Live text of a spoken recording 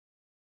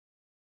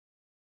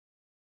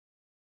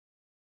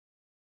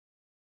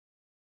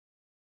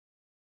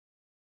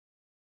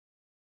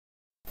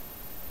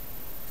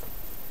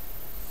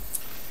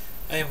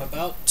am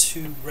about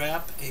to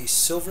wrap a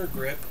silver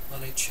grip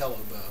on a cello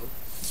bow,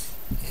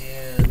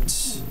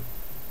 and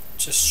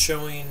just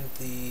showing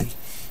the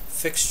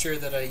fixture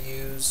that I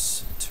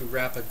use to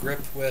wrap a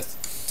grip with.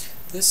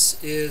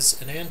 This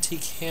is an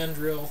antique hand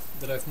drill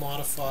that I've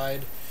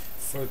modified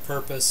for the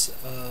purpose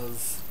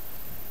of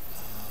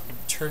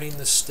turning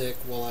the stick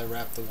while I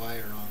wrap the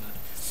wire on it.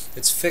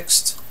 It's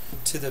fixed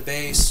to the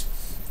base,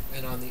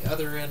 and on the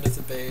other end of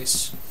the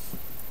base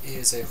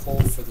is a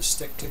hole for the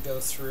stick to go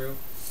through,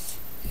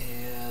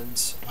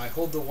 and I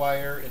hold the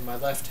wire in my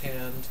left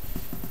hand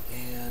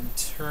and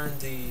turn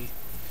the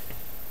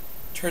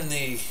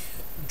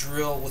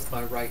drill with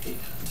my right hand.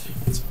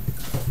 So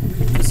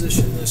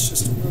position this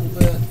just a little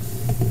bit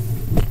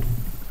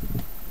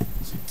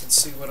so you can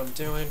see what I'm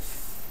doing.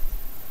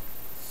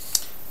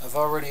 I've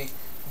already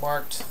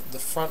marked the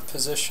front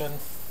position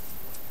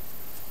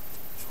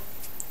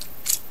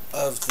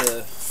of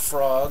the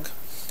frog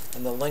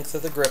and the length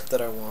of the grip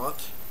that I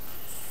want.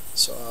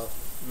 So I'll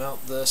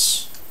mount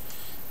this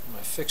on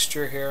my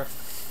fixture here.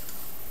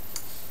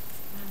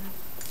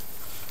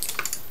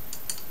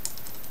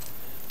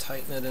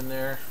 Tighten it in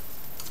there.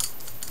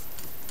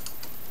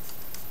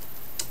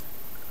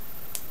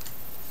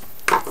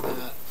 Like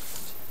that.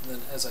 And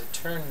then as I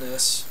turn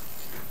this,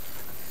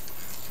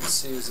 you can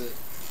see as it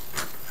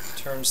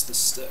turns the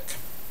stick.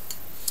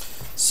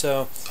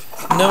 So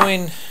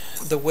knowing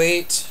the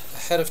weight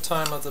ahead of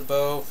time of the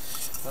bow,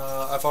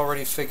 I've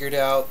already figured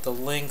out the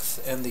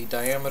length and the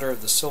diameter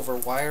of the silver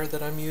wire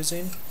that I'm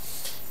using,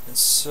 and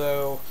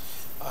so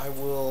I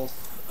will,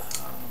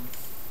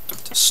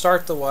 to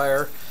start the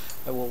wire,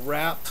 I will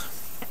wrap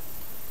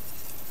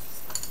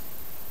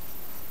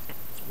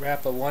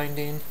a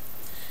winding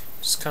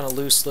just kind of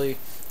loosely,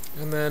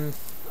 and then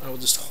I will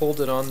just hold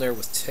it on there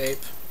with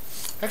tape.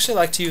 I actually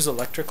like to use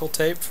electrical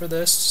tape for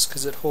this just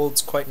because it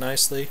holds quite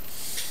nicely.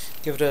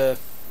 Give it a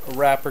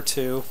wrap or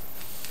two,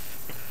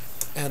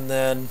 and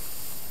then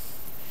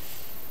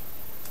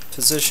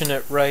position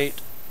it right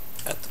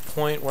at the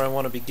point where I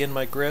want to begin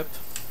my grip,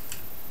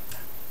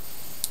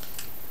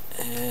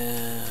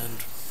 and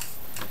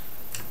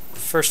the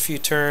first few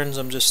turns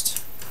I'm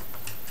just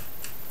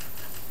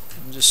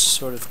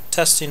sort of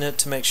testing it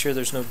to make sure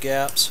there's no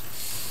gaps,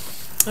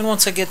 and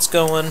once it gets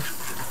going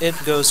it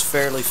goes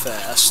fairly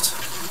fast,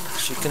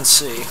 as you can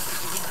see.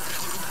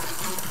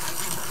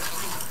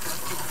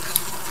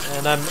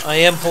 And I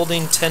am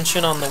holding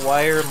tension on the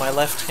wire in my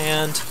left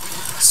hand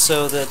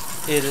so that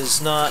it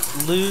is not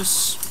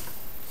loose.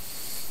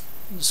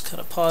 Just kind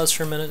of pause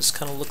for a minute, just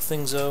kind of look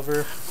things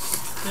over,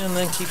 and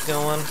then keep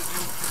going.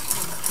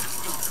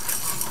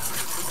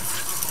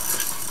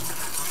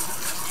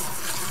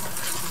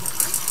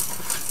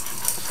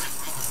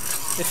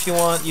 If you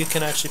want, you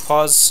can actually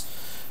pause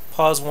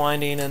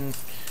winding and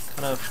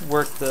kind of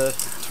work the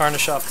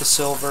tarnish off the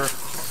silver.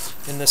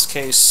 In this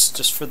case,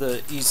 just for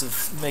the ease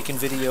of making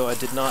video, I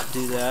did not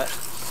do that.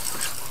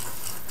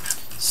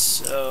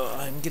 So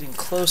I'm getting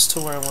close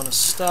to where I want to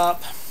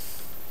stop.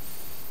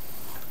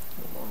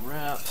 One more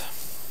wrap.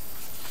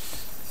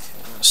 Okay,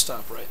 I'm going to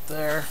stop right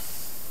there.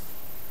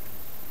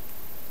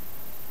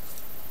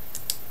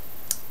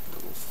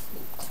 Little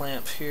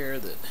clamp here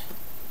that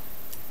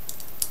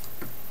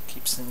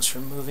keeps things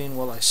from moving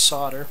while I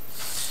solder.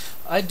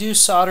 I do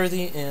solder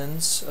the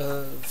ends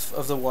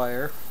of the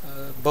wire,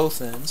 both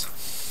ends,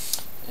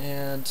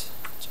 and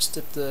just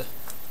dip the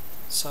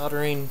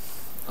soldering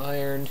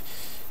iron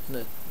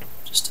in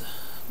just a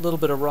little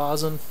bit of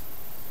rosin,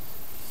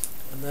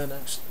 and then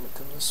actually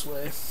come this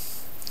way.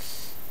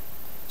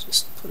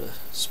 Just put a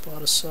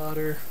spot of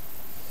solder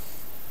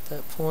at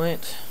that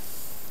point.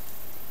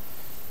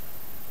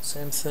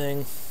 Same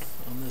thing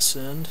on this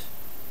end.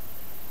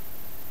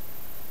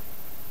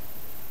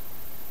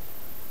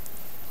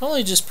 I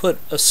only just put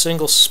a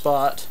single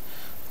spot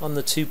on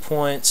the 2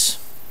 points.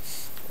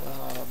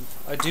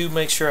 I do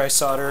make sure I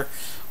solder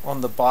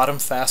on the bottom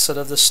facet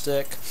of the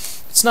stick.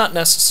 It's not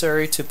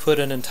necessary to put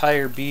an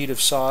entire bead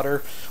of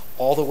solder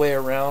all the way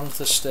around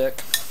the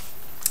stick.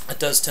 It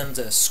does tend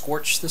to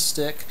scorch the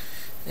stick,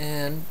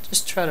 and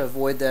just try to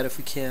avoid that if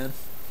we can.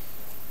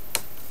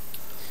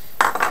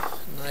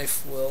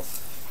 Knife will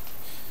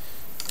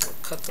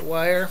cut the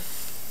wire,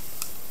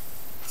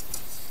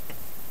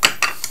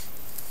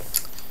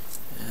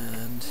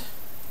 and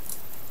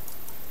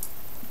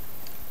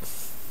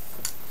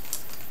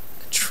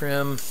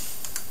trim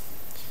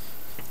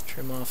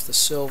off the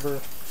silver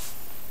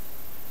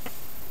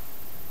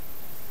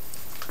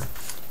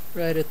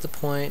right at the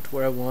point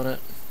where I want it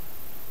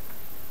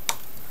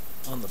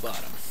on the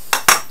bottom.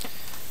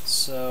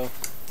 So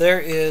there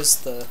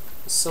is the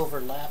silver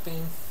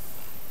lapping.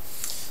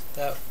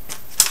 That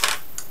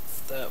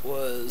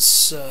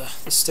was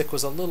the stick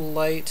was a little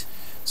light,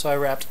 so I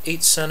wrapped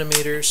 8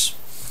 centimeters.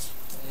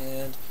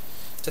 And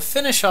to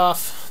finish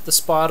off the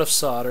spot of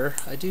solder,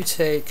 I do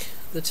take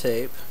the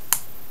tape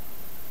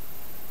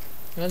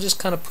and I just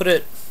kind of put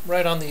it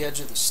right on the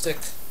edge of the stick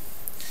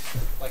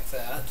like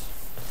that.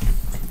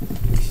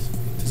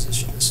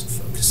 Position this and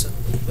focus it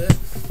a little bit.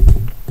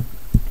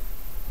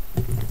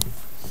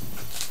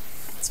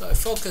 So I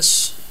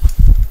focus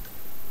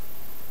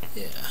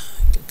Yeah,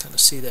 you can kind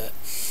of see that.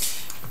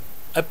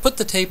 I put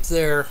the tape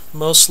there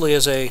mostly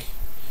as a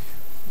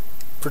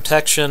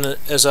protection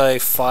as I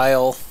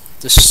file,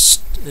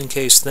 this in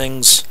case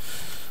things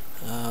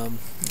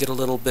get a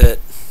little bit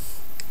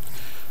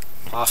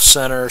off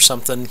center or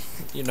something.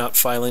 You're not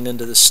filing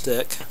into the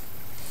stick.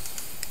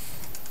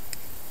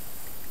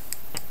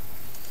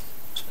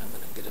 So I'm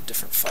going to get a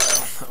different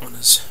file. That one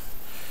is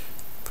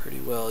pretty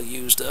well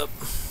used up.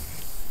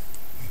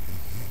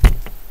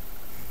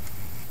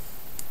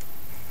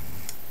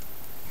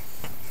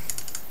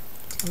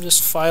 I'm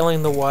just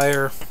filing the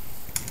wire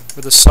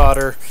or the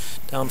solder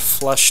down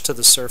flush to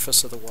the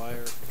surface of the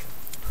wire.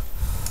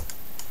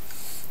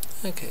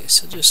 Okay,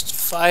 so just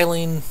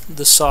filing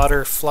the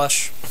solder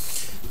flush.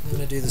 I'm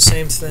going to do the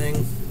same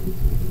thing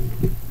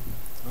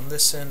on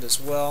this end as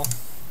well.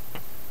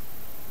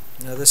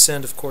 Now this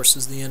end, of course,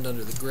 is the end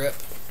under the grip.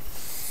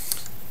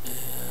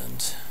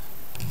 And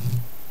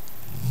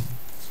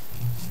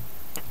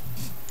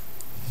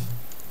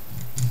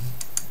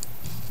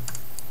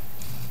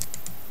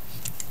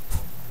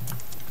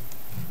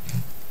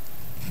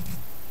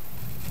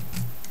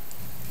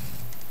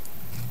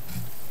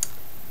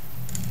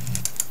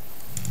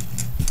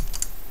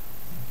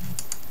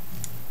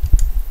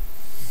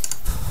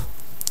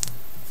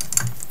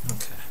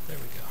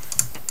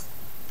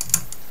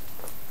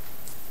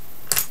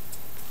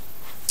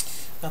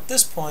now at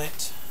this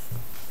point,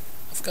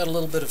 I've got a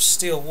little bit of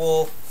steel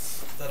wool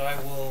that I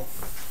will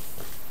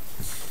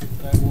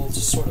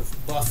just sort of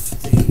buff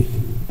the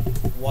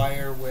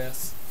wire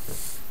with,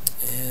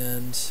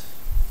 and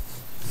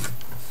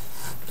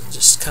it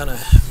just kind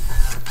of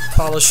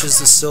polishes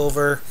the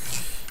silver,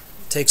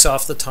 takes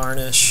off the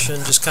tarnish,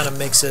 and just kind of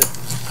makes it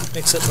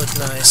look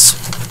nice.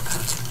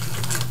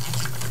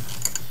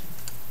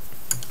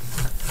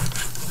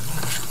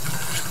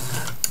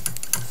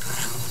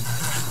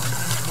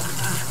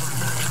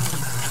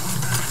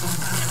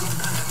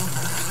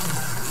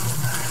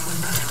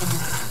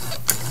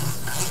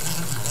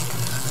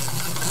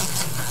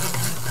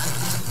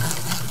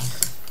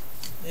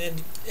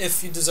 And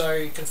if you desire,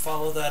 you can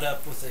follow that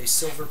up with a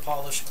silver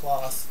polish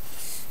cloth.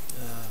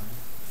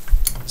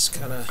 Just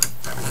kind of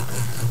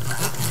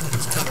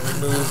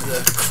remove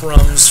the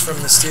crumbs from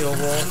the steel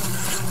wool.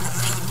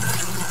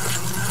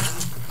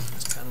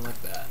 Just kind of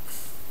like that.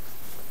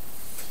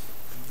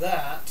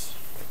 That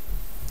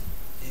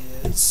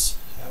is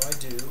how I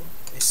do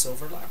a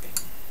silver lapping.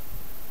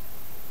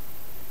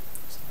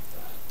 Just like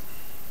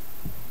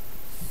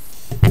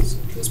that. So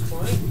at this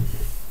point,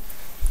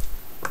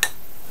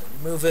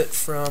 remove it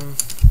from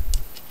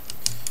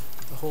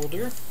the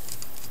holder.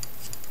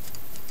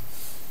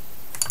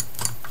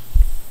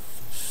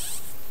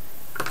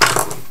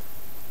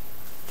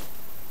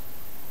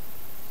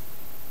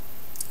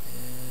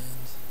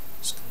 And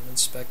just kind of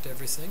inspect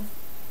everything.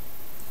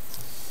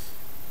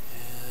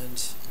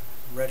 And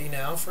ready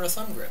now for a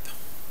thumb grip.